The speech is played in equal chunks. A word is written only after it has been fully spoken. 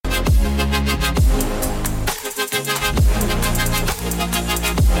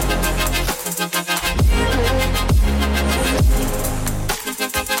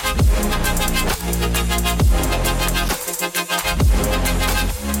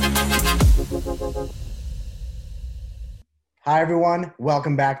Hi, everyone.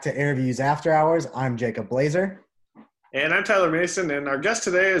 Welcome back to Airviews After Hours. I'm Jacob Blazer. And I'm Tyler Mason, and our guest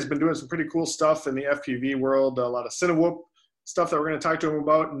today has been doing some pretty cool stuff in the FPV world, a lot of Cinewhoop stuff that we're going to talk to him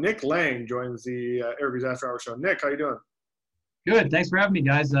about. Nick Lang joins the Airviews After Hours show. Nick, how you doing? Good. Thanks for having me,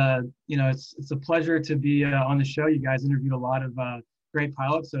 guys. It's a pleasure to be on the show. You guys interviewed a lot of great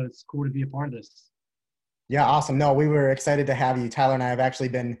pilots, so it's cool to be a part of this. Yeah, awesome. No, we were excited to have you. Tyler and I have actually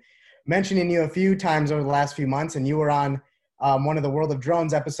been mentioning you a few times over the last few months, and you were on one of the World of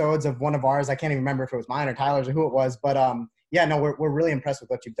Drones episodes of one of ours. I can't even remember if it was mine or Tyler's or who it was, but we're really impressed with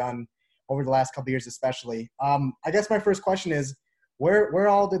what you've done over the last couple of years, especially. I guess my first question is, where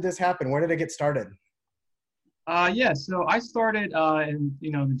all did this happen? Where did it get started? So I started in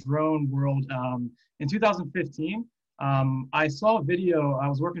the drone world in 2015. I saw a video. I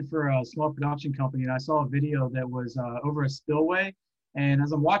was working for a small production company, and I saw a video that was over a spillway. And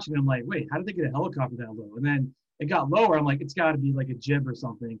as I'm watching it, I'm like, wait, how did they get a helicopter that low? And then it got lower. I'm like, it's got to be like a jib or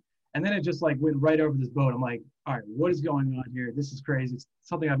something. And then it just like went right over this boat. I'm like, all right, what is going on here? This is crazy. It's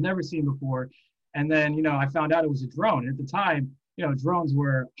something I've never seen before. And then, I found out it was a drone. And at the time, drones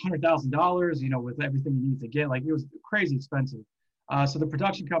were $100,000, with everything you need to get. Like, it was crazy expensive. So the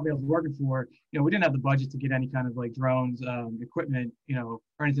production company I was working for, we didn't have the budget to get any kind of like drones, equipment, or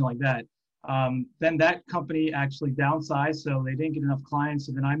anything like that. Then that company actually downsized, so they didn't get enough clients.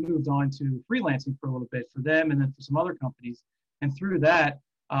 So then I moved on to freelancing for a little bit for them and then for some other companies. And through that,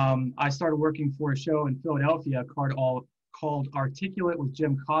 I started working for a show in Philadelphia called Articulate with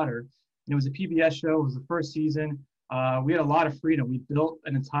Jim Cotter. And it was a PBS show. It was the first season. We had a lot of freedom. We built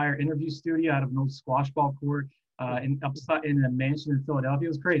an entire interview studio out of an old squash ball court in a mansion in Philadelphia. It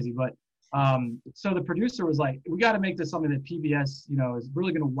was crazy. But so the producer was like, we got to make this something that PBS, is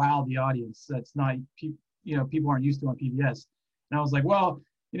really going to wow the audience. That's not, people aren't used to on PBS. And I was like, well,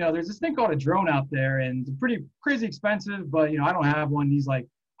 there's this thing called a drone out there, and it's pretty crazy expensive, but, I don't have one. And he's like,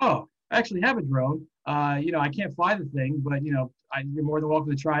 oh, I actually have a drone. I can't fly the thing, but, you're more than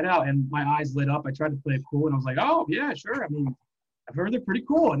welcome to try it out. And my eyes lit up. I tried to play it cool, and I was like, oh, yeah, sure. I mean, I've heard they're pretty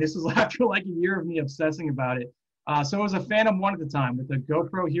cool. And this was after like a year of me obsessing about it. So it was a Phantom 1 at the time with the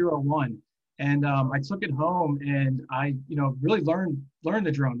GoPro Hero 1. And I took it home, and I, really learned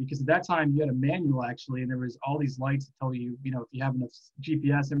the drone, because at that time you had a manual actually, and there was all these lights to tell you, if you have enough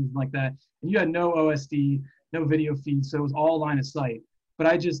GPS, everything like that. And you had no OSD, no video feed, so it was all line of sight. But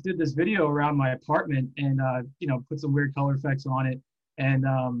I just did this video around my apartment and, put some weird color effects on it and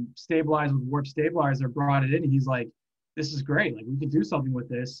stabilized with Warp Stabilizer, brought it in. And he's like, this is great. Like, we could do something with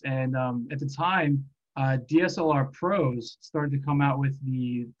this. And at the time, DSLR Pros started to come out with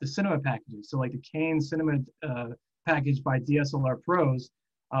the cinema packages. So like the Kane cinema package by DSLR Pros,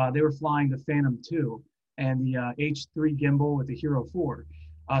 they were flying the Phantom 2 and the H3 gimbal with the Hero 4.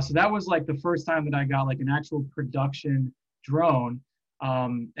 So that was like the first time that I got like an actual production drone.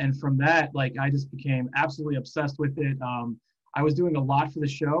 And from that, like, I just became absolutely obsessed with it. I was doing a lot for the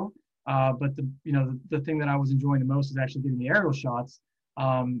show, but the thing that I was enjoying the most is actually getting the aerial shots.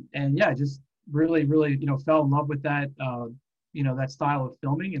 And yeah, just really, fell in love with that, that style of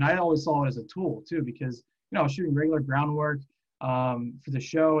filming. And I always saw it as a tool too, because, I was shooting regular groundwork for the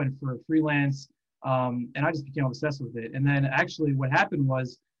show and for freelance. And I just became obsessed with it. And then actually what happened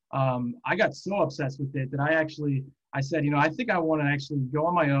was I got so obsessed with it that I said, I think I want to actually go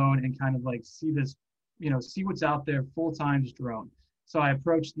on my own and kind of like see this, see what's out there full-time drone. So I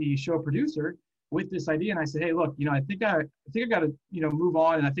approached the show producer with this idea, and I said, hey, look, I think I got to, move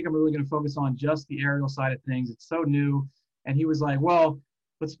on, and I think I'm really going to focus on just the aerial side of things. It's so new. And he was like, well,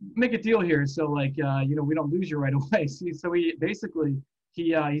 let's make a deal here. So like, we don't lose you right away. So he basically,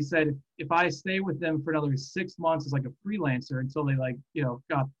 he said, if I stay with them for another 6 months as like a freelancer until they like,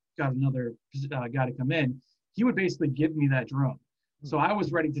 got another guy to come in, he would basically give me that drone. So I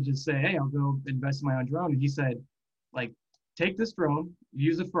was ready to just say, hey, I'll go invest in my own drone. And he said, like, take this drone,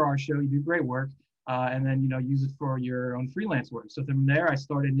 use it for our show, you do great work, and then, use it for your own freelance work. So from there, I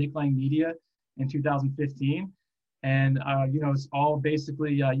started Nick Lang Media in 2015. And, it's all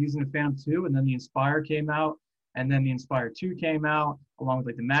basically using the Phantom 2, and then the Inspire came out, and then the Inspire 2 came out, along with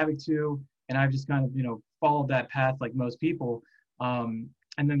like the Mavic 2. And I've just kind of, followed that path like most people.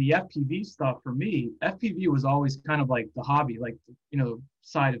 And then the FPV stuff for me, FPV was always kind of like the hobby, like,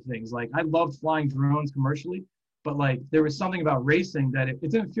 side of things. Like, I loved flying drones commercially, but like there was something about racing that it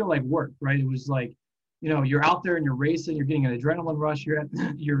didn't feel like work, right? It was like, you're out there and you're racing, you're getting an adrenaline rush,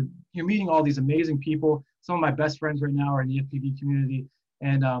 you're meeting all these amazing people. Some of my best friends right now are in the FPV community.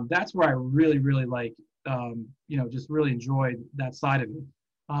 And that's where I really, really like, just really enjoyed that side of it.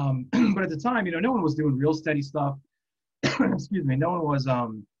 But at the time, no one was doing real steady stuff. Excuse me, no one was,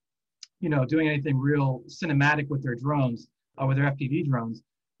 doing anything real cinematic with their drones. with their FPV drones.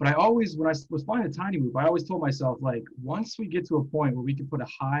 But I always, when I was flying the Tiny Whoop, I always told myself, like, once we get to a point where we can put a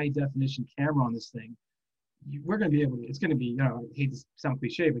high definition camera on this thing, we're going to be able to, it's going to be, I hate to sound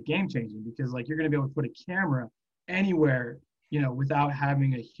cliche, but game changing, because like you're going to be able to put a camera anywhere, without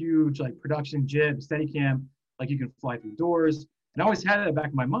having a huge like production jib, Steadicam, like you can fly through doors. And I always had that in the back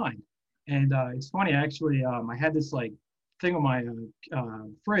of my mind. And it's funny, actually, I had this like thing on my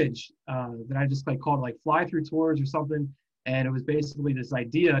fridge that I just like called like fly through tours or something. And it was basically this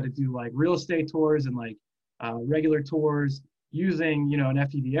idea to do like real estate tours and like regular tours using, an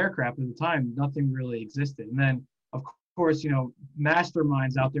FPV aircraft. At the time, nothing really existed. And then, of course,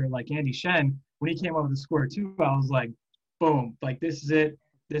 masterminds out there like Andy Shen, when he came up with the Square 2, I was like, boom, like this is it.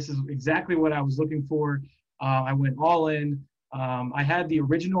 This is exactly what I was looking for. I went all in. I had the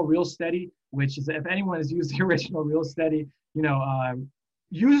original Real Steady, which is, if anyone has used the original Real Steady,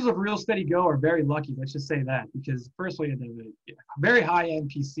 users of Real Steady Go are very lucky. Let's just say that, because firstly, you had to have a very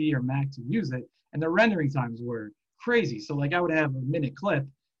high-end PC or Mac to use it, and the rendering times were crazy. So like I would have a minute clip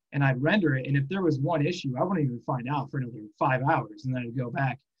and I'd render it, and if there was one issue, I wouldn't even find out for another 5 hours, and then I'd go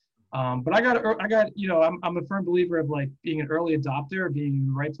back. But I got, I'm a firm believer of like being an early adopter, being in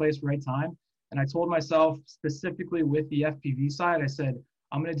the right place, right time. And I told myself specifically with the FPV side, I said,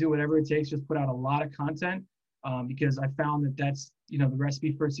 I'm going to do whatever it takes, just put out a lot of content, because I found that that's, the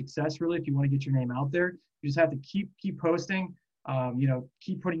recipe for success, really. If you want to get your name out there, you just have to keep posting,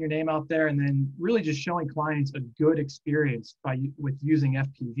 keep putting your name out there, and then really just showing clients a good experience with using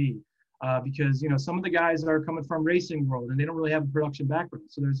FPV. Because, some of the guys are coming from racing world and they don't really have a production background.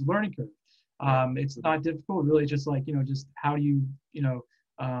 So there's a learning curve. It's not difficult, really, just like, just how do you,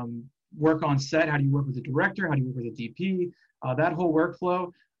 work on set? How do you work with the director? How do you work with a DP? That whole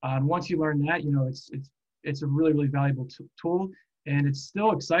workflow. And once you learn that, it's a really, really valuable tool. And it's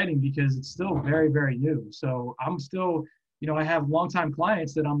still exciting because it's still very, very new. So I'm still, I have longtime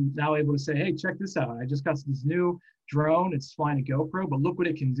clients that I'm now able to say, hey, check this out. I just got this new drone. It's flying a GoPro, but look what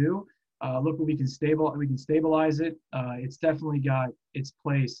it can do. Look what we can stabilize it. It's definitely got its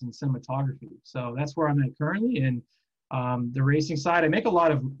place in cinematography. So that's where I'm at currently. And the racing side, I make a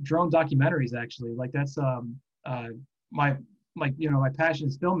lot of drone documentaries, actually. Like that's my passion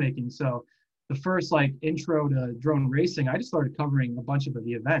is filmmaking. So the first like intro to drone racing, I just started covering a bunch of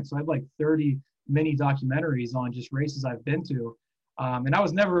the events. So I have like 30 mini documentaries on just races I've been to. And I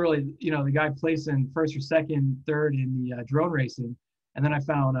was never really, the guy placing first or second, third in the drone racing. And then I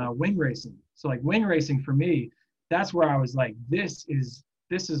found wing racing. So like wing racing for me, that's where I was like, this is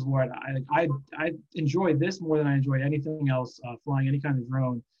what I enjoy this more than I enjoy anything else, flying any kind of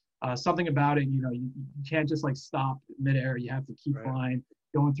drone. Something about it, you can't just like stop midair. You have to keep flying,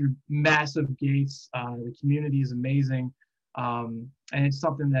 going through massive gates. The community is amazing. And it's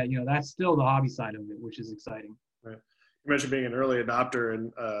something that, that's still the hobby side of it, which is exciting. Right. You mentioned being an early adopter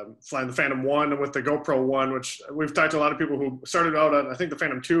and flying the Phantom 1 with the GoPro 1, which we've talked to a lot of people who started out on. I think the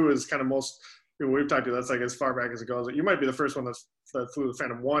Phantom 2 is kind of most people we've talked to. That's like as far back as it goes. You might be the first one that flew the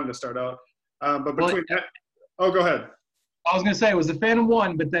Phantom 1 to start out. But between that, go ahead. I was going to say it was the Phantom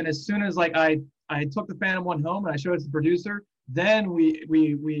 1, but then as soon as like I took the Phantom 1 home and I showed it to the producer, then we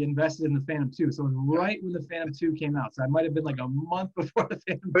invested in the Phantom 2. So it was right when the Phantom 2 came out. So I might have been like a month before the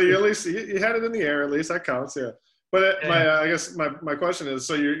Phantom 2. But you at least you had it in the air. At least that counts. Yeah. But I guess my question is,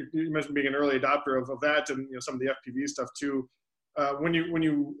 so you mentioned being an early adopter of that and some of the FPV stuff too. When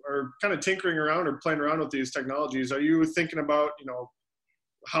you are kind of tinkering around or playing around with these technologies, are you thinking about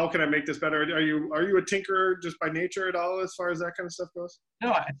how can I make this better? Are you a tinkerer just by nature at all as far as that kind of stuff goes?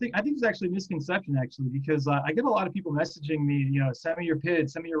 No, I think it's actually a misconception actually, because I get a lot of people messaging me, send me your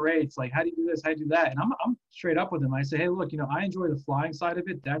PID, send me your rates, like how do you do this, how do you do that? And I'm straight up with them. I say, hey, look, I enjoy the flying side of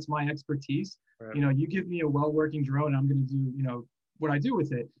it. That's my expertise. Right. You give me a well-working drone, I'm going to do, what I do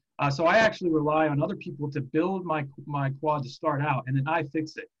with it. So I actually rely on other people to build my quad to start out, and then I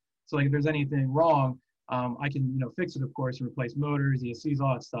fix it. So like if there's anything wrong, I can, fix it, of course, and replace motors, ESCs,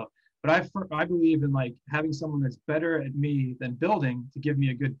 all that stuff. But I believe in like having someone that's better at me than building to give me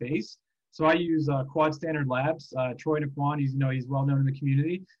a good base. So I use Quad Standard Labs. Troy Naquan, he's well known in the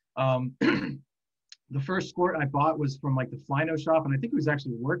community. The first Squirt I bought was from like the Flyno shop, and I think he was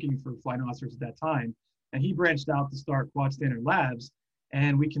actually working for Flynosaurus at that time. And he branched out to start Quad Standard Labs,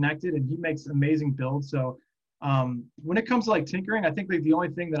 and we connected, and he makes amazing builds. So when it comes to like tinkering, I think like the only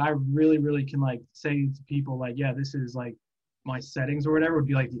thing that I really, really can like say to people like, yeah, this is like my settings or whatever would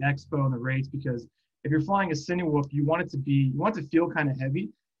be like the expo and the rates, because if you're flying a Cinewhoop, you want it to feel kind of heavy.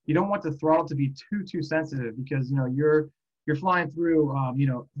 You don't want the throttle to be too sensitive, because you're flying through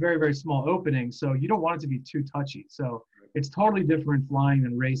very, very small openings, so you don't want it to be too touchy. So it's totally different flying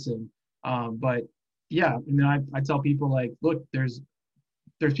than racing. But yeah, and then I tell people like, look, there's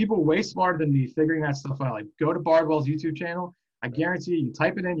people way smarter than me figuring that stuff out. Like, go to Bardwell's YouTube channel. I guarantee you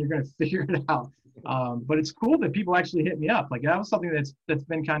type it in, you're going to figure it out. But it's cool that people actually hit me up. Like, that was something that's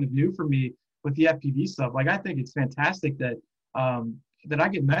been kind of new for me with the FPV stuff. Like, I think it's fantastic that that I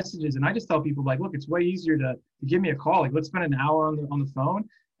get messages, and I just tell people like, look, it's way easier to give me a call. Like, let's spend an hour on the phone.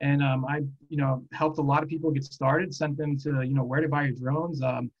 And I, helped a lot of people get started, sent them to, where to buy your drones,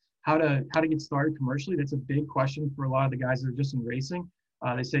 how to get started commercially. That's a big question for a lot of the guys that are just in racing.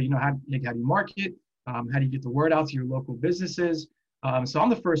 They say, how do you market? How do you get the word out to your local businesses? So I'm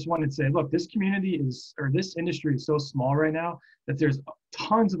the first one to say, look, this this industry is so small right now that there's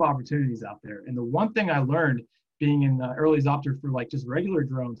tons of opportunities out there. And the one thing I learned being in the early adopter for like just regular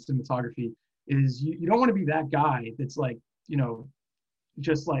drone cinematography is you don't want to be that guy that's like,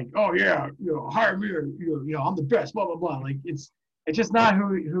 just like, oh yeah, hire me, I'm the best, blah, blah, blah. Like, it's just not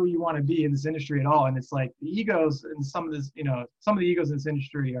who you want to be in this industry at all. And it's like the egos and some of the egos in this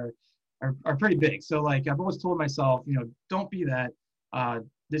industry are pretty big. So like, I've always told myself, don't be that.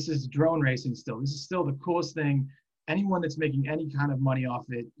 This is drone racing still. This is still the coolest thing. Anyone that's making any kind of money off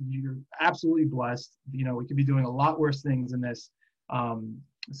it, you're absolutely blessed. We could be doing a lot worse things than this.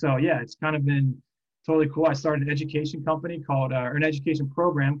 So yeah, it's kind of been totally cool. I started an education company called, or an education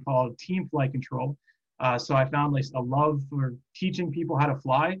program called Team Flight Control. So I found like a love for teaching people how to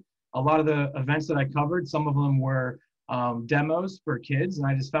fly. A lot of the events that I covered, some of them were demos for kids. And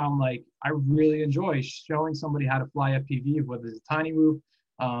I just found like, I really enjoy showing somebody how to fly FPV, whether it's a Tiny Whoop,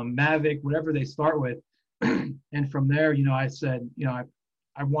 Mavic, whatever they start with. And from there, I said,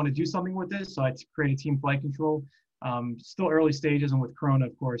 I want to do something with this. So I created Team Flight Control. Still early stages. And with Corona,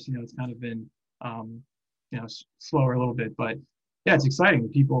 of course, it's kind of been, slower a little bit, but yeah, it's exciting.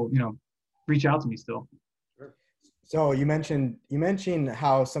 People, reach out to me still. So you mentioned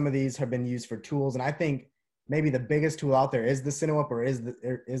how some of these have been used for tools, and I think maybe the biggest tool out there is the Cinewhoop or is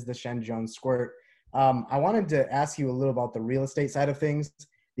the Shen Drone Squirt. I wanted to ask you a little about the real estate side of things,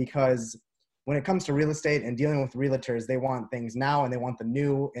 because when it comes to real estate and dealing with realtors, they want things now and they want the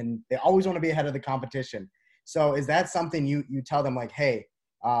new, and they always want to be ahead of the competition. So is that something you tell them like, hey,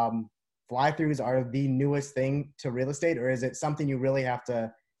 fly-throughs are the newest thing to real estate, or is it something you really have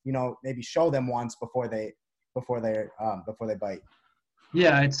to, maybe show them once before they bite?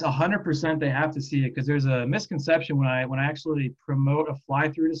 Yeah, it's 100% they have to see it, because there's a misconception when I actually promote a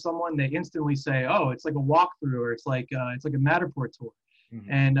fly-through to someone, they instantly say, oh, it's like a walkthrough, or it's like a Matterport tour.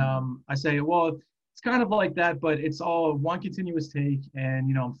 Mm-hmm. And I say, well, it's kind of like that, but it's all one continuous take,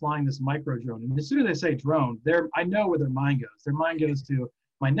 and I'm flying this micro drone. And as soon as they say drone, I know where their mind goes. Their mind goes to,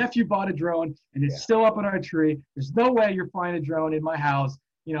 my nephew bought a drone and it's still up in our tree. There's no way you're flying a drone in my house,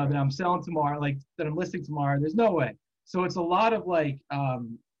 that I'm selling tomorrow, like that I'm listing tomorrow. There's no way. So it's a lot of like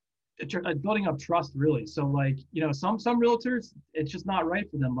building up trust, really. So like, some realtors, it's just not right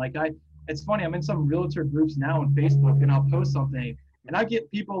for them. Like it's funny, I'm in some realtor groups now on Facebook, and I'll post something and I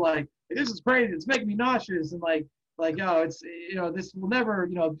get people like, this is crazy, it's making me nauseous, and like, oh, it's, this will never,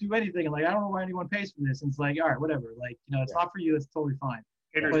 do anything. And like, I don't know why anyone pays for this. And it's like, all right, whatever. Like, it's not for you. It's totally fine.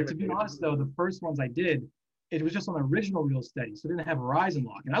 But to be honest, though, the first ones I did, it was just on the original Real Steady, so it didn't have Horizon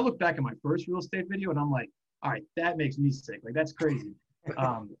Lock. And I look back at my first real estate video, and I'm like, all right, that makes me sick. Like, that's crazy.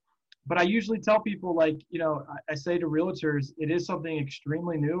 But I usually tell people, like, I say to realtors, it is something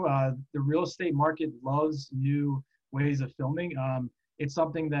extremely new. The real estate market loves new ways of filming. It's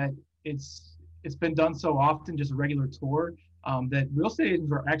something that it's been done so often, just a regular tour, that real estate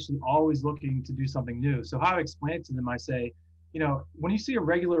agents are actually always looking to do something new. So how I explain it to them, I say, when you see a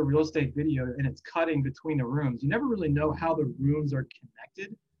regular real estate video and it's cutting between the rooms, you never really know how the rooms are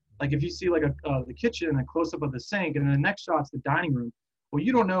connected. Like if you see like the kitchen and a close up of the sink, and then the next shot's the dining room. Well,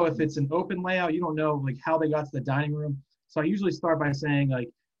 you don't know if it's an open layout. You don't know like how they got to the dining room. So I usually start by saying like,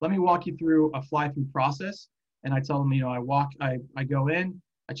 let me walk you through a fly through process. And I tell them, I go in,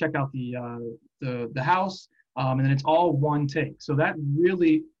 I check out the house, and then it's all one take. So that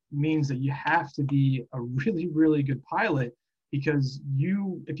really means that you have to be a really, really good pilot, because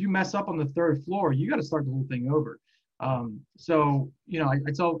if you mess up on the third floor, you got to start the whole thing over. So,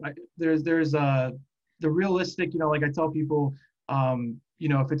 I tell, there's the realistic, like I tell people,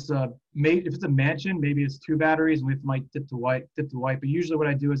 if it's a mansion, maybe it's 2 batteries and we might dip to white. But usually what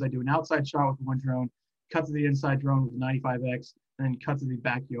I do is I do an outside shot with one drone, cut to the inside drone with a 95X, and then cut to the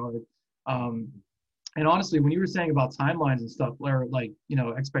backyard. And honestly, when you were saying about timelines and stuff, or like,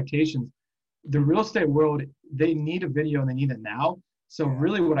 expectations, the real estate world, they need a video and they need it now. So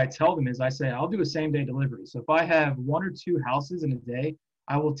really what I tell them is I say, I'll do a same day delivery. So if I have 1 or 2 houses in a day,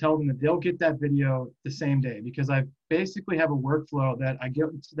 I will tell them that they'll get that video the same day, because I basically have a workflow that I get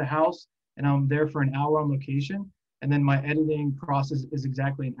to the house, and I'm there for an hour on location. And then my editing process is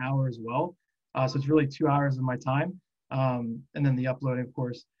exactly an hour as well. So it's really 2 hours of my time. And then the uploading, of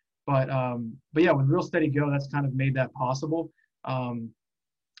course. But yeah, with Real Steady Go, that's kind of made that possible.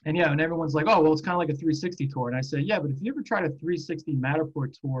 And yeah, and everyone's like, oh, well, it's kind of like a 360 tour. And I say, yeah, but if you ever tried a 360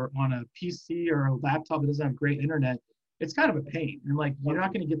 Matterport tour on a PC or a laptop that doesn't have great internet, it's kind of a pain. And like, you're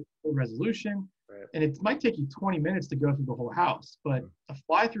not going to get the full resolution. Right. And it might take you 20 minutes to go through the whole house. But a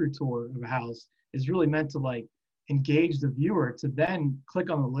fly-through tour of a house is really meant to like engage the viewer to then click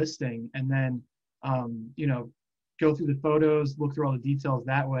on the listing and then, you know, go through the photos, look through all the details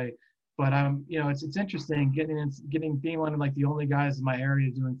that way. But you know, it's interesting being one of like the only guys in my area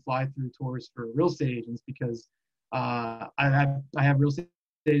doing fly-through tours for real estate agents, because I have real estate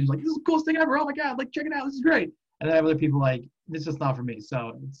agents like, this is the coolest thing ever. Oh my God, like check it out, this is great. And then I have other people like, this is just not for me.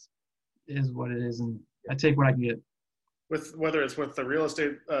 So it is what it is, and I take what I can get. With whether it's with the real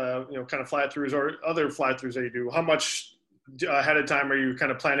estate, you know, kind of fly-throughs or other fly-throughs that you do, how much ahead of time are you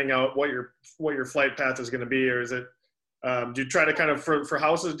kind of planning out what your flight path is going to be, or is it? Do you try to kind of, for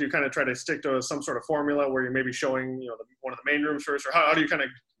houses, do you kind of try to stick to some sort of formula where you're maybe showing, you know, one of the main rooms first, or how do you kind of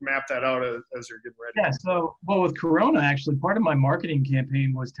map that out as you're getting ready? Yeah, so, well, with Corona, actually, part of my marketing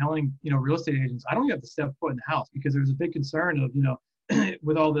campaign was telling, you know, real estate agents, I don't even have to step foot in the house, because there's a big concern of, you know,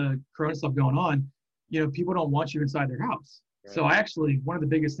 with all the Corona stuff going on, you know, people don't want you inside their house. Right. So I actually, one of the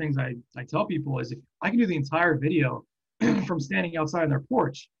biggest things I tell people is, if I can do the entire video from standing outside their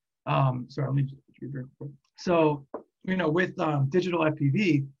porch, sorry, let me just drink. So, you know, with digital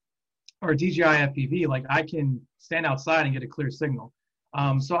FPV or DJI FPV, like I can stand outside and get a clear signal.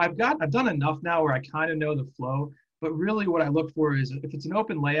 So I've done enough now where I kind of know the flow, but really what I look for is, if it's an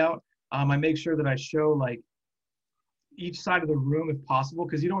open layout, I make sure that I show like each side of the room if possible,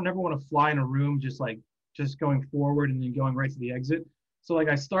 because you don't never want to fly in a room just going forward and then going right to the exit. So like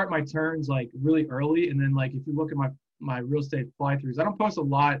I start my turns like really early, and then like if you look at my real estate fly-throughs, I don't post a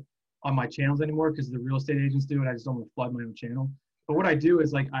lot on my channels anymore because the real estate agents do it. I just don't want to flood my own channel. But what I do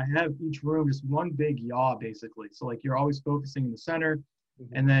is like I have each room just one big yaw basically. So like you're always focusing in the center.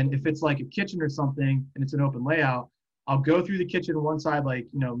 And then if it's like a kitchen or something and it's an open layout, I'll go through the kitchen one side, like,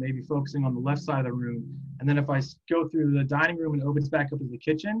 you know, maybe focusing on the left side of the room. And then if I go through the dining room and opens back up as the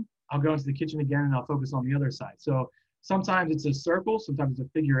kitchen, I'll go into the kitchen again and I'll focus on the other side. So sometimes it's a circle, sometimes it's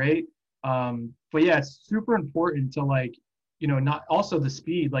a figure eight. But yeah, it's super important to like, you know, not also the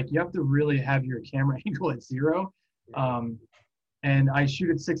speed, like you have to really have your camera angle at 0. And I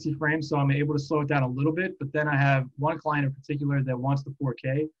shoot at 60 frames, so I'm able to slow it down a little bit, but then I have one client in particular that wants the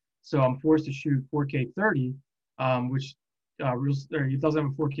 4K. So I'm forced to shoot 4K 30, which it doesn't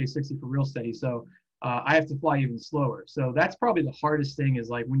have a 4K 60 for Real Steady. So I have to fly even slower. So that's probably the hardest thing, is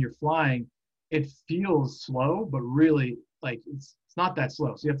like when you're flying, it feels slow, but really like it's not that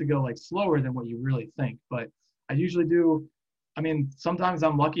slow. So you have to go like slower than what you really think. But I usually do, I mean, sometimes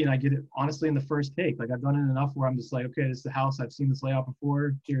I'm lucky and I get it honestly in the first take. Like I've done it enough where I'm just like, okay, this is the house. I've seen this layout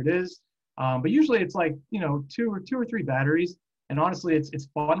before. Here it is. But usually it's like, you know, two or three batteries. And honestly, it's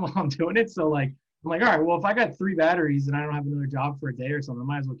fun while I'm doing it. So like, I'm like, all right, well, if I got 3 batteries and I don't have another job for a day or something, I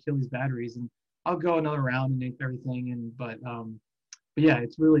might as well kill these batteries and I'll go another round and everything. And, but yeah,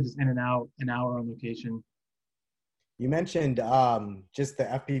 it's really just in and out, an hour on location. You mentioned just the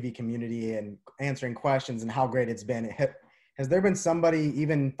FPV community and answering questions and how great it's been. Has there been somebody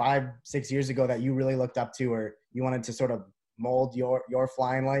even 5-6 years ago that you really looked up to, or you wanted to sort of mold your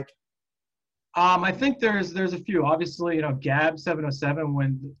flying like? I think there's a few. Obviously, you know, Gab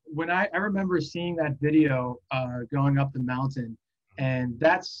 707. When I remember seeing that video going up the mountain, and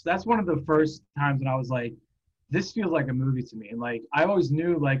that's one of the first times when I was like, this feels like a movie to me. And like I always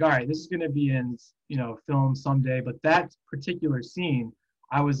knew, like, all right, this is gonna be in, you know, film someday. But that particular scene,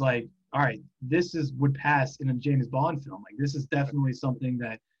 I was like, all right, would pass in a James Bond film. Like this is definitely something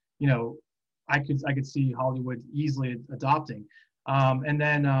that, you know, I could see Hollywood easily adopting. And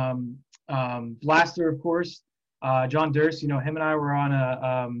then Blaster, of course, John Durst. You know, him and I were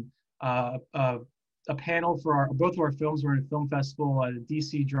on a panel for both of our films. We're in a film festival, a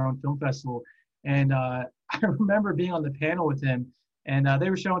DC Drone Film Festival, and I remember being on the panel with him, and they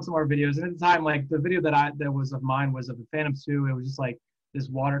were showing some of our videos. And at the time, like the video that was of mine was of the Phantom 2. It was just like this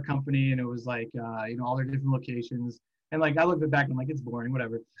water company, and it was like you know, all their different locations. And like I looked back and I'm like, it's boring,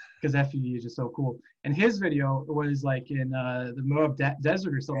 whatever, because FPV is just so cool. And his video was like in the Moab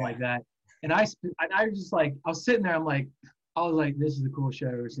Desert or something like that. And I was just like, I was sitting there, I was like, this is the coolest shit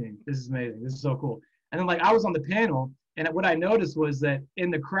I've ever seen. This is amazing. This is so cool. And then like I was on the panel, and what I noticed was that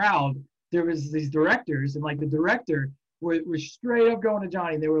in the crowd there was these directors, and like the director were straight up going to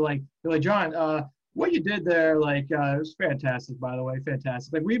Johnny. They were like, John, what you did there, like, it was fantastic, by the way,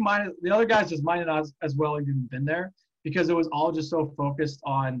 fantastic. Like, the other guys just minded us as well even been there because it was all just so focused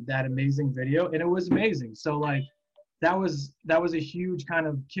on that amazing video, and it was amazing. So, like, that was a huge kind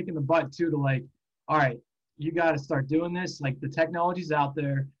of kick in the butt, too, to, like, all right, you got to start doing this. Like, the technology's out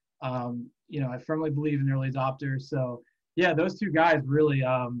there. I firmly believe in early adopters. So, yeah, those two guys really,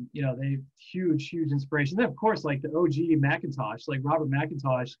 they huge inspiration. Then, of course, like, the OG McIntosh, like Robert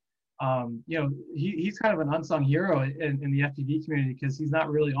McIntosh, he's kind of an unsung hero in the FPV community because he's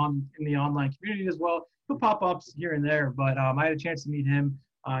not really in the online community as well. He'll pop ups here and there, but I had a chance to meet him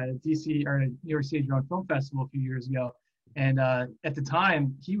at DC or New York City Drone Film Festival a few years ago, and at the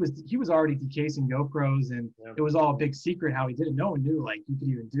time he was already decasing GoPros, and it was all a big secret how he did it. No one knew like you could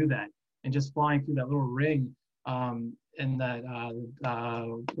even do that, and just flying through that little ring in that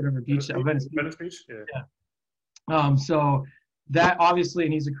whatever beach, Venice Beach, so. That obviously,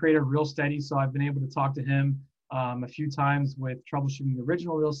 and he's a creator of Real Steady, so I've been able to talk to him a few times with troubleshooting the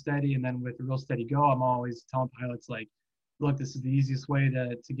original Real Steady, and then with the Real Steady Go, I'm always telling pilots like, look, this is the easiest way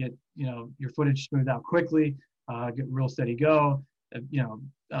to get your footage smoothed out quickly. Get Real Steady Go,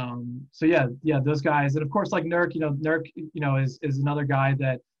 so yeah, those guys, and of course like Nurk, is another guy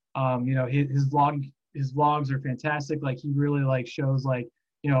that his vlogs are fantastic. Like he really like shows like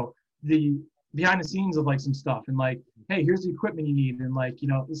the behind the scenes of like some stuff and like, hey, here's the equipment you need, and like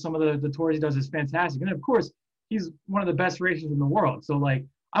some of the tours he does is fantastic, and of course he's one of the best racers in the world. So like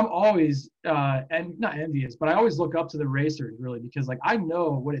I'm always and not envious, but I always look up to the racers really, because like I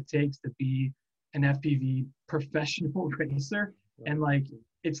know what it takes to be an FPV professional racer, and like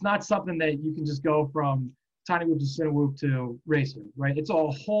it's not something that you can just go from tiny whoop to Cinewhoop to racer, right? It's a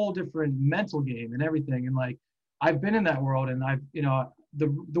whole different mental game and everything, and like I've been in that world, and I've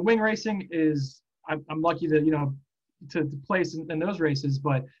the wing racing is I'm lucky to to place in those races,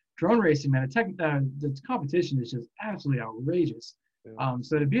 but drone racing, man, the competition is just absolutely outrageous. Yeah.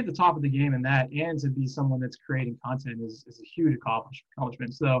 So to be at the top of the game in that, and to be someone that's creating content is a huge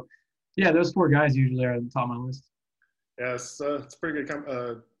accomplishment. So yeah, those four guys usually are at the top of my list. Yeah, it's a pretty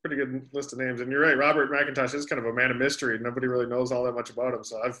good list of names. And you're right, Robert McIntosh is kind of a man of mystery. Nobody really knows all that much about him.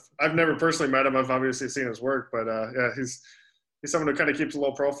 So I've never personally met him. I've obviously seen his work, but yeah, he's someone who kind of keeps a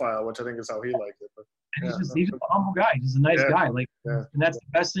low profile, which I think is how he likes it. But, and he's a humble guy. He's a nice guy. Like, and that's the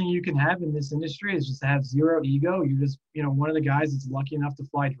best thing you can have in this industry is just to have zero ego. You're just, one of the guys that's lucky enough to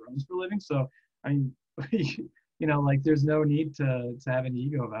fly drones for a living. So, I mean, like there's no need to have an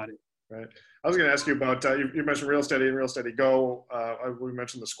ego about it. Right. I was going to ask you about, you mentioned Real Steady and Real Steady Go. We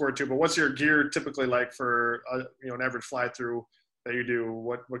mentioned the Squirt too, but what's your gear typically like for, an average fly through that you do?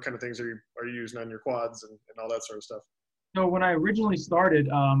 What kind of things are you using on your quads and all that sort of stuff? So when I originally started,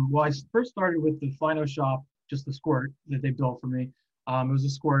 I first started with the Flyno Shop, just the Squirt that they built for me. It was a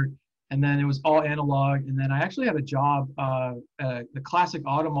Squirt, and then it was all analog. And then I actually had a job at the Classic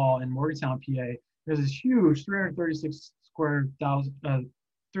Auto Mall in Morgantown, PA. There's this huge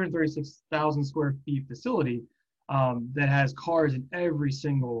 336,000 square feet facility that has cars in every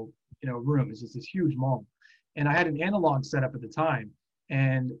single room. It's just this huge mall. And I had an analog setup at the time,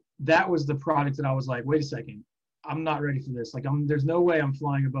 and that was the product that I was like, wait a second, I'm not ready for this. Like, there's no way I'm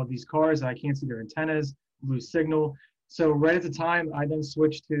flying above these cars. I can't see their antennas, lose signal. So right at the time, I then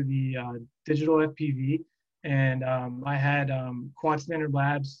switched to the digital FPV, and I had Quad Standard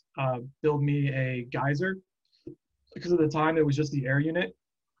Labs build me a Geyser, because at the time it was just the air unit.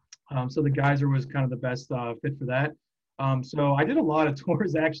 So the Geyser was kind of the best fit for that. So I did a lot of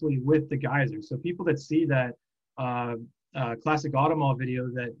tours actually with the Geyser. So people that see that Classic Auto Mall video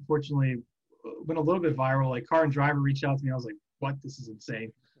that fortunately went a little bit viral, like Car and Driver reached out to me. I was like, what? This is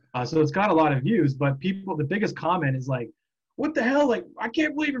insane. So it's got a lot of views, but the biggest comment is like, what the hell? Like, I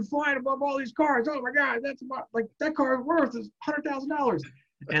can't believe you're flying above all these cars. Oh my God, that's about, like, that car is worth $100,000.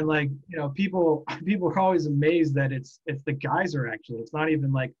 And like, people are always amazed that it's the Geyser actually. It's not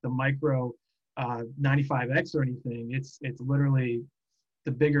even like the micro 95X or anything. It's literally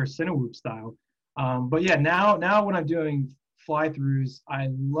the bigger Cinewhoop style. But yeah, now when I'm doing fly-throughs,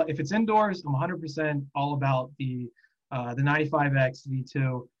 if it's indoors, I'm 100% all about the 95X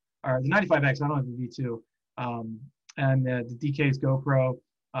V2, or the 95X. I don't have the V2, and the DK's GoPro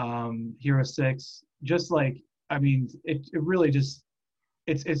Hero 6. Just like, I mean, it really just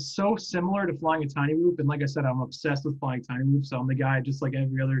it's so similar to flying a tiny whoop. And like I said, I'm obsessed with flying tiny whoops. So I'm the guy just like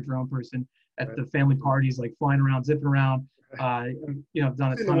every other drone person at the family parties, like flying around, zipping around. I've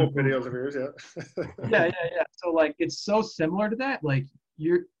done a ton of videos of yours, yeah. yeah. So like it's so similar to that. Like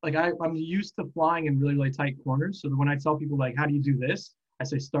I'm used to flying in really, really tight corners. So when I tell people like, how do you do this? I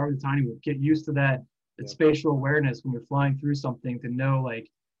say start with a tiny whoop. Get used to that spatial awareness when you're flying through something, to know like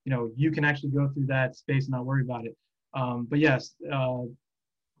you can actually go through that space and not worry about it. But yes,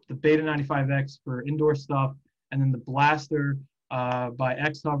 the Beta 95X for indoor stuff, and then the Blaster by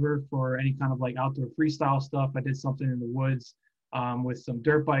X-Hover for any kind of like outdoor freestyle stuff. I did something in the woods with some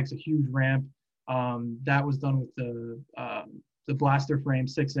dirt bikes, a huge ramp. That was done with the Blaster frame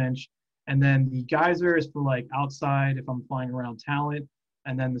 6-inch. And then the Geyser is for like outside if I'm flying around Talent.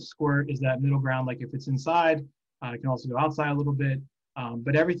 And then the Squirt is that middle ground, like if it's inside, I can also go outside a little bit.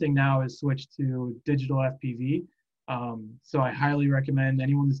 But everything now is switched to digital FPV. So I highly recommend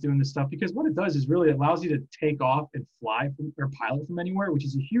anyone that's doing this stuff, because what it does is really allows you to take off and fly from, or pilot from anywhere, which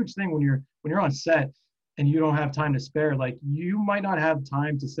is a huge thing when you're on set and you don't have time to spare. Like you might not have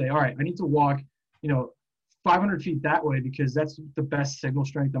time to say, all right, I need to walk, 500 feet that way because that's the best signal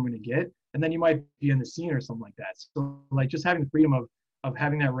strength I'm going to get. And then you might be in the scene or something like that. So like just having the freedom of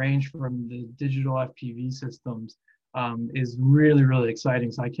having that range from the digital FPV systems is really, really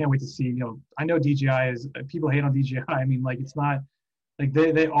exciting. So I can't wait to see, I know DJI is, people hate on DJI. I mean, like, it's not like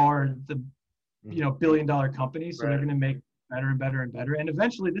they are the, billion-dollar company. So They're going to make better and better and better. And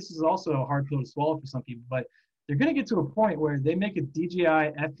eventually this is also a hard pill to swallow for some people, but they're going to get to a point where they make a DJI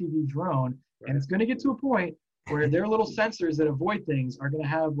FPV drone, and it's going to get to a point where their little sensors that avoid things are going to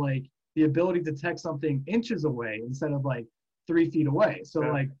have like the ability to detect something inches away instead of like 3 feet away. So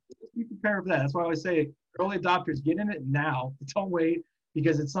like, be prepared for that. That's why I always say early adopters, get in it now. Don't wait,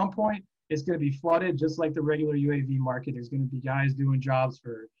 because at some point it's going to be flooded just like the regular UAV market. There's going to be guys doing jobs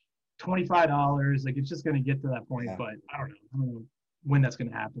for $25. Like it's just going to get to that point, but I don't know when that's going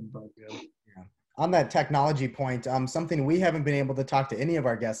to happen. But on that technology point, something we haven't been able to talk to any of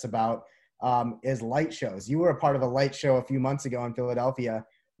our guests about is light shows. You were a part of a light show a few months ago in Philadelphia.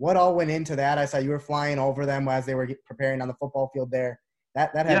 What all went into that? I saw you were flying over them as they were preparing on the football field there.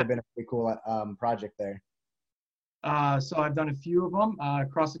 That had to have been a pretty cool project there. So I've done a few of them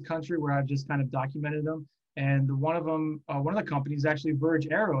across the country where I've just kind of documented them. And one of the companies is actually Verge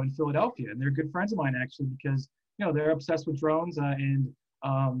Aero in Philadelphia. And they're good friends of mine actually, because, they're obsessed with drones and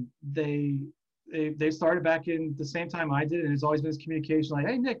they started back in the same time I did. And there's always been this communication like,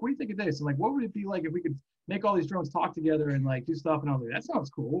 hey, Nick, what do you think of this? And like, what would it be like if we could make all these drones talk together and like do stuff? And I was like, that sounds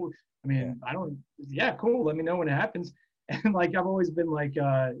cool. I mean, cool. Let me know when it happens. And like, I've always been like,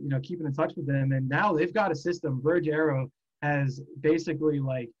 keeping in touch with them. And now they've got a system. Verge Aero has basically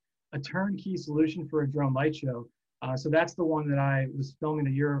like a turnkey solution for a drone light show. So that's the one that I was filming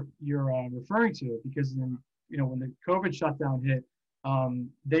that you're referring to, because then, when the COVID shutdown hit,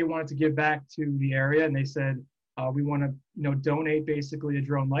 they wanted to give back to the area, and they said, we want to, donate basically a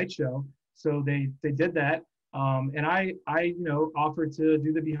drone light show. So they did that. And I offered to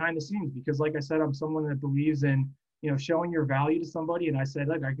do the behind the scenes, because like I said, I'm someone that believes in, showing your value to somebody. And I said,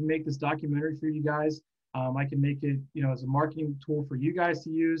 look, I can make this documentary for you guys. I can make it, as a marketing tool for you guys to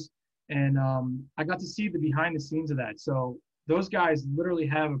use. And I got to see the behind the scenes of that. So those guys literally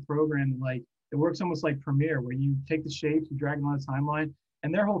have a program like it works almost like Premiere, where you take the shapes, you drag them on a timeline.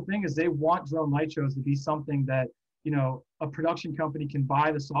 And their whole thing is they want drone light shows to be something that, a production company can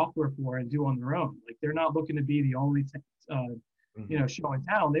buy the software for and do on their own. Like they're not looking to be the only, show in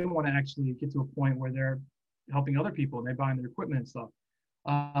town. They want to actually get to a point where they're helping other people and they're buying their equipment and stuff.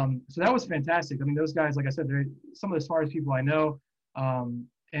 So that was fantastic. I mean, those guys, like I said, they're some of the smartest people I know.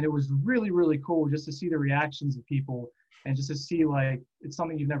 And it was really, really cool just to see the reactions of people and just to see like, it's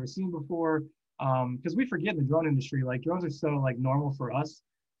something you've never seen before. Because we forget in the drone industry, like drones are so like normal for us.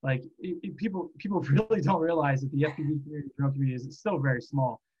 Like people really don't realize that the FPV community, drone community is still very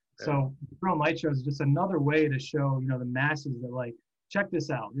small. So drone light shows is just another way to show, the masses that like, check this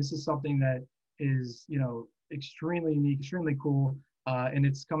out. This is something that is, extremely unique, extremely cool. And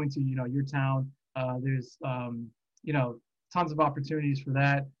it's coming to, your town. There's, tons of opportunities for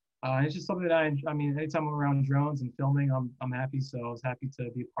that. And it's just something that I mean, anytime I'm around drones and filming, I'm happy. So I was happy to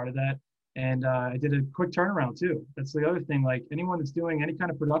be a part of that. And I did a quick turnaround too. That's the other thing. Like anyone that's doing any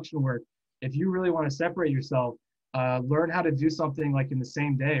kind of production work, if you really want to separate yourself, learn how to do something like in the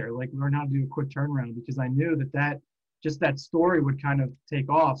same day, or like learn how to do a quick turnaround, because I knew that story would kind of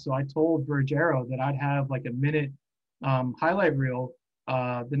take off. So I told Verge Aero that I'd have like a minute highlight reel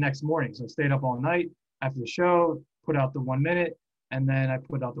the next morning. So I stayed up all night after the show, put out the 1 minute, and then I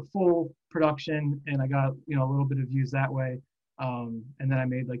put out the full production, and I got, a little bit of views that way. And then I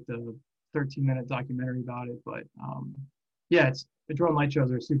made like the 13-minute documentary about it. But the drone light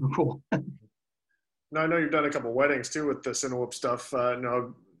shows are super cool. Now, I know you've done a couple weddings too with the Cinewhoop stuff.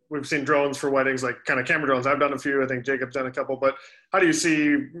 We've seen drones for weddings, like kind of camera drones. I've done a few. I think Jacob's done a couple. But how do you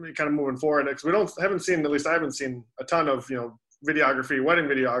see kind of moving forward? Because I haven't seen a ton of wedding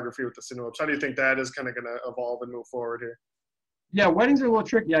videography with the Cinewhoops. How do you think that is kind of going to evolve and move forward here? Yeah, weddings are a little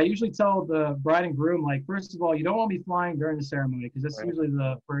tricky. I usually tell the bride and groom, like, first of all, you don't want to be flying during the ceremony because that's Right. usually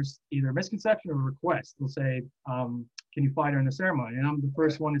the first either misconception or request. They'll say, can you fly during the ceremony? And I'm the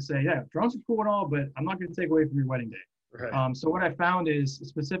first one to say, yeah, drones are cool and all, but I'm not going to take away from your wedding day. Right. So what I found is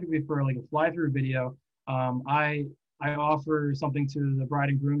specifically for like a fly-through video, I offer something to the bride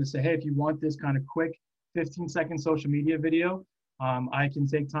and groom to say, hey, if you want this kind of quick 15-second social media video, I can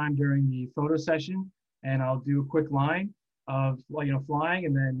take time during the photo session and I'll do a quick line of flying,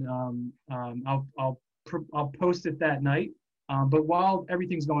 and then I'll post it that night. But while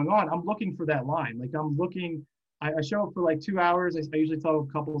everything's going on, I'm looking for that line. Like I'm looking, I show up for like 2 hours. I usually tell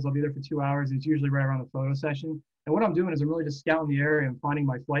couples I'll be there for 2 hours. And it's usually right around the photo session. And what I'm doing is I'm really just scouting the area and finding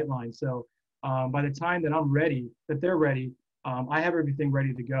my flight line. So by the time that I'm ready, that they're ready, I have everything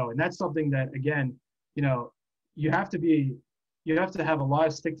ready to go. And that's something that, again, you know, you have to be, you have to have a lot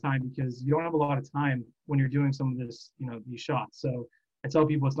of stick time because you don't have a lot of time when you're doing some of this, these shots. So I tell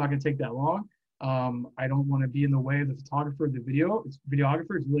people it's not going to take that long. I don't want to be in the way of the photographer, the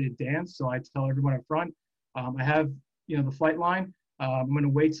videographer. It's really a dance. So I tell everyone up front, I have, the flight line. I'm going to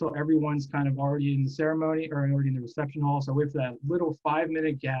wait till everyone's kind of already in the ceremony or already in the reception hall. So I wait for that little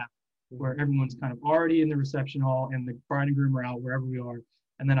 5-minute gap where everyone's kind of already in the reception hall and the bride and groom are out wherever we are.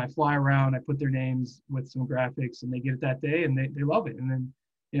 And then I fly around, I put their names with some graphics and they get it that day and they love it. And then,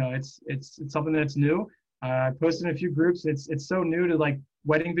 it's something that's new. I posted in a few groups. It's so new to like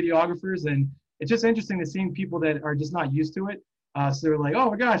wedding videographers. And it's just interesting to seeing people that are just not used to it. So they're like,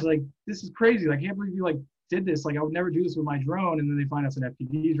 oh my gosh, like this is crazy. Like, I can't believe you like did this. Like I would never do this with my drone. And then they find out it's an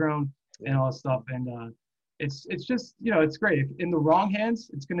FPV drone and all that stuff. And it's just, it's great. If in the wrong hands,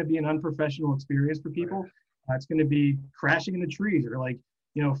 it's going to be an unprofessional experience for people. It's going to be crashing in the trees or like,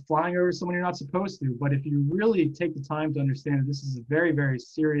 flying over someone you're not supposed to. But if you really take the time to understand that this is a very, very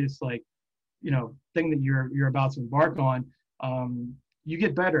serious, like, thing that you're about to embark on, you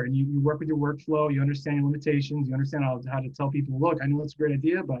get better and you work with your workflow, you understand your limitations, you understand how to tell people, look, I know it's a great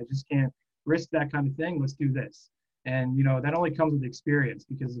idea, but I just can't risk that kind of thing. Let's do this. And, that only comes with experience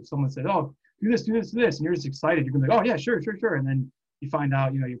because if someone said, oh, do this, and you're just excited, you're going to be like, oh yeah, sure. And then you find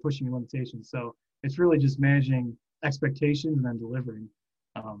out, you're pushing your limitations. So it's really just managing expectations and then delivering.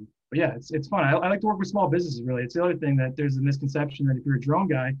 But yeah, it's fun. I like to work with small businesses, really. It's the other thing that there's a misconception that if you're a drone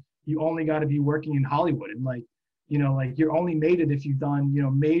guy, you only got to be working in Hollywood and like you're only made it if you've done,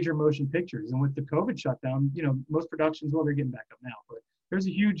 major motion pictures. And with the COVID shutdown, most productions, well, they're getting back up now, but there's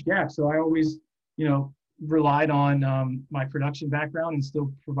a huge gap. So I always, relied on my production background and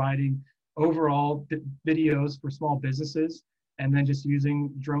still providing overall videos for small businesses and then just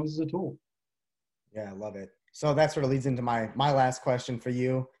using drones as a tool. Yeah, I love it. So that sort of leads into my last question for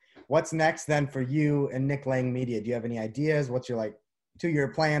you. What's next then for you and Nick Lang Media? Do you have any ideas? What's your like 2-year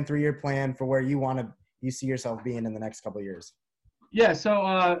plan, 3-year plan for where you see yourself being in the next couple of years? Yeah.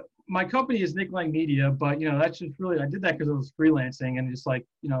 So my company is Nick Lang Media, but that's just really, I did that because I was freelancing and just like,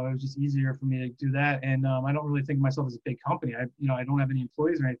 it was just easier for me to do that. And I don't really think of myself as a big company. I don't have any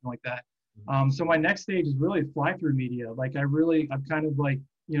employees or anything like that. So my next stage is really fly-through media. Like I've kind of like,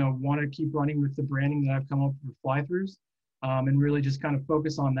 want to keep running with the branding that I've come up with for fly-throughs, and really just kind of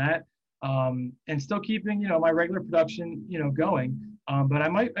focus on that, and still keeping, my regular production, going. But I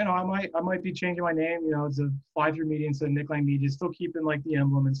might be changing my name, it's a fly-through media instead of Nick Lang Media, still keeping like the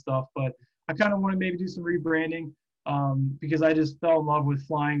emblem and stuff. But I kind of want to maybe do some rebranding, because I just fell in love with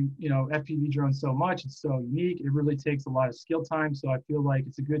flying, FPV drones so much. It's so unique. It really takes a lot of skill time. So I feel like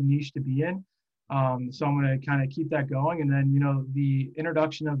it's a good niche to be in. So I'm going to kind of keep that going. And then, the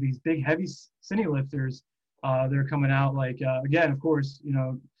introduction of these big, heavy cine lifters, they're coming out like, again, of course,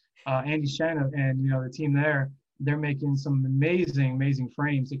 Andy Shen and, the team there, they're making some amazing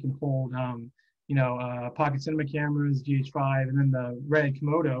frames that can hold, pocket cinema cameras, GH5, and then the Red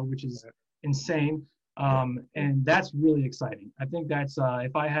Komodo, which is insane. And that's really exciting. I think that's,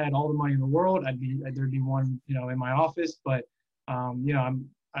 if I had all the money in the world, there'd be one, in my office, but, I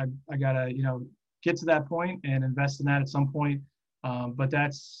gotta, get to that point and invest in that at some point. But I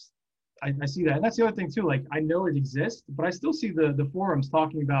see that. And that's the other thing too, like I know it exists, but I still see the forums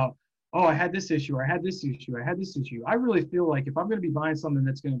talking about, oh, I had this issue, or I had this issue, I had this issue. I really feel like if I'm going to be buying something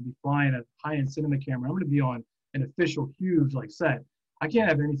that's going to be flying a high-end cinema camera, I'm going to be on an official huge like set. I can't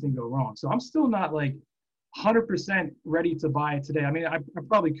have anything go wrong. So I'm still not like 100% ready to buy it today. I mean, I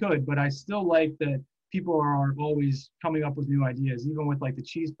probably could, but I still like that people are always coming up with new ideas, even with like the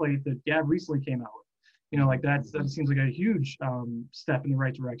cheese plate that Gab recently came out with. Like that seems like a huge step in the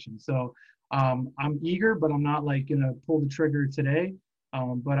right direction. So I'm eager, but I'm not like going to pull the trigger today.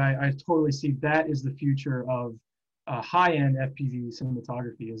 But I totally see that is the future of high-end FPV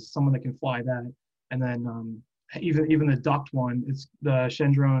cinematography, is someone that can fly that and then even the ducked one, it's the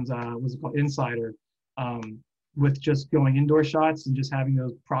Shendrone's, what's it called, Insider, with just going indoor shots and just having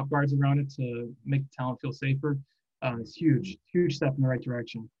those prop guards around it to make the talent feel safer. It's huge step in the right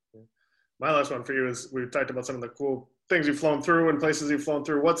direction. My last one for you is, we talked about some of the cool things you've flown through and places you've flown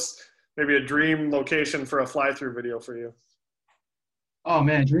through. What's maybe a dream location for a fly-through video for you? Oh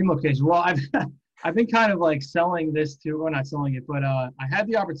man, dream location. Well, I've been kind of like selling this to, or not selling it, but I had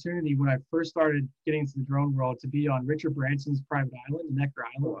the opportunity when I first started getting into the drone world to be on Richard Branson's private island, Necker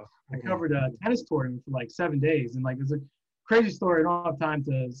Island. I covered a tennis tournament for like 7 days, and like it was a crazy story. I don't have time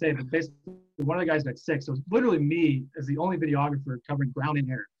to say it, but basically one of the guys got sick, so it was literally me as the only videographer covering ground and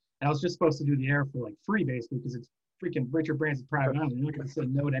air. And I was just supposed to do the air for like free, basically, because it's freaking Richard Branson's private island. You're not going to say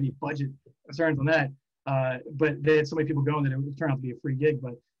no to any budget concerns on that. But they had so many people going that it would turn out to be a free gig.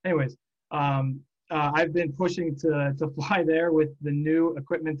 But anyways, I've been pushing to fly there with the new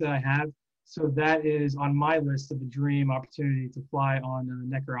equipment that I have. So that is on my list of the dream opportunity to fly on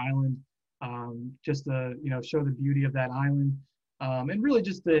Necker Island, just to show the beauty of that island, and really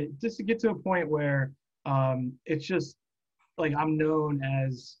just to get to a point where it's just like I'm known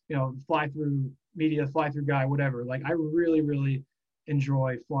as fly through media, fly through guy, whatever. Like I really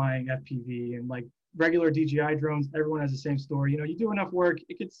enjoy flying FPV and like regular DJI drones. Everyone has the same story. You do enough work,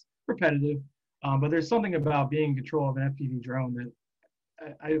 it gets repetitive. But there's something about being in control of an FPV drone that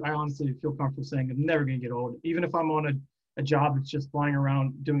I honestly feel comfortable saying I'm never going to get old. Even if I'm on a job that's just flying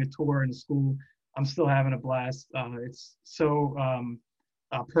around doing a tour in a school, I'm still having a blast. It's so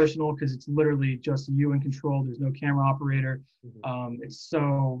personal because it's literally just you in control. There's no camera operator. It's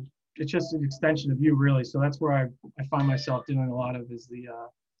just an extension of you, really. So that's where I find myself doing a lot of is the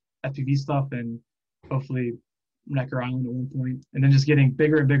FPV stuff, and hopefully Necker Island at one point, and then just getting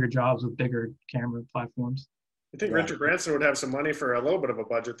bigger and bigger jobs with bigger camera platforms. I think Richard Branson would have some money for a little bit of a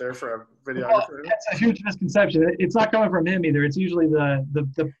budget there for a videographer. Well, that's a huge misconception. It's not coming from him either. It's usually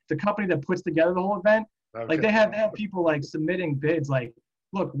the company that puts together the whole event. Okay. Like they have people like submitting bids like,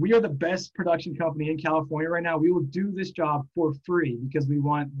 look, we are the best production company in California right now. We will do this job for free because we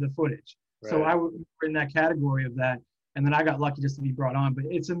want the footage. Right. So I was in that category of that. And then I got lucky just to be brought on. But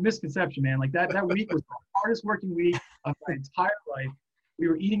it's a misconception, man. Like that week was the hardest working week of my entire life. We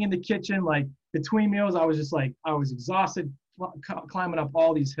were eating in the kitchen. Like between meals, I was just like, I was exhausted climbing up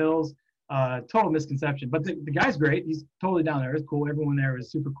all these hills. Total misconception. But the guy's great. He's totally down there. It's cool. Everyone there is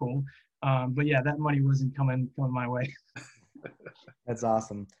super cool. But yeah, that money wasn't coming my way. That's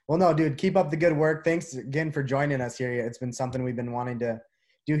awesome. Well, no, dude, keep up the good work. Thanks again for joining us here. It's been something we've been wanting to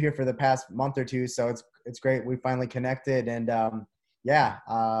do here for the past month or two. So it's great. We finally connected. And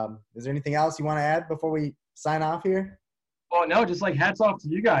is there anything else you want to add before we sign off here? Oh, no, just like hats off to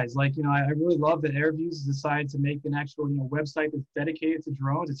you guys. Like, I really love that AirViews decided to make an actual, website that's dedicated to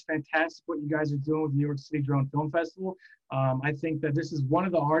drones. It's fantastic what you guys are doing with New York City Drone Film Festival. I think that this is one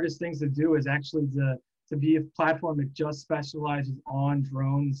of the hardest things to do is actually to be a platform that just specializes on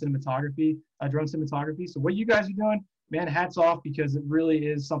drone cinematography. So what you guys are doing, man, hats off, because it really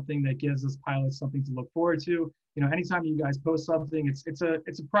is something that gives us pilots something to look forward to. Anytime you guys post something, it's a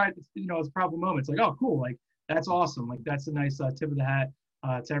pride, it's a proud moment. It's like, oh, cool. Like, that's awesome. Like, that's a nice tip of the hat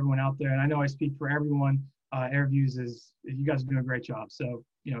to everyone out there. And I know I speak for everyone. AirViews you guys are doing a great job. So,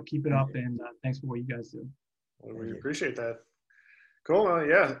 keep it up, and thanks for what you guys do. Well, we appreciate that. Cool.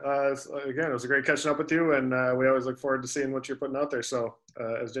 Again, it was a great catching up with you, and we always look forward to seeing what you're putting out there. So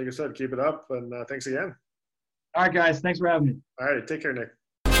as Jacob said, keep it up, and thanks again. All right, guys. Thanks for having me. All right. Take care, Nick.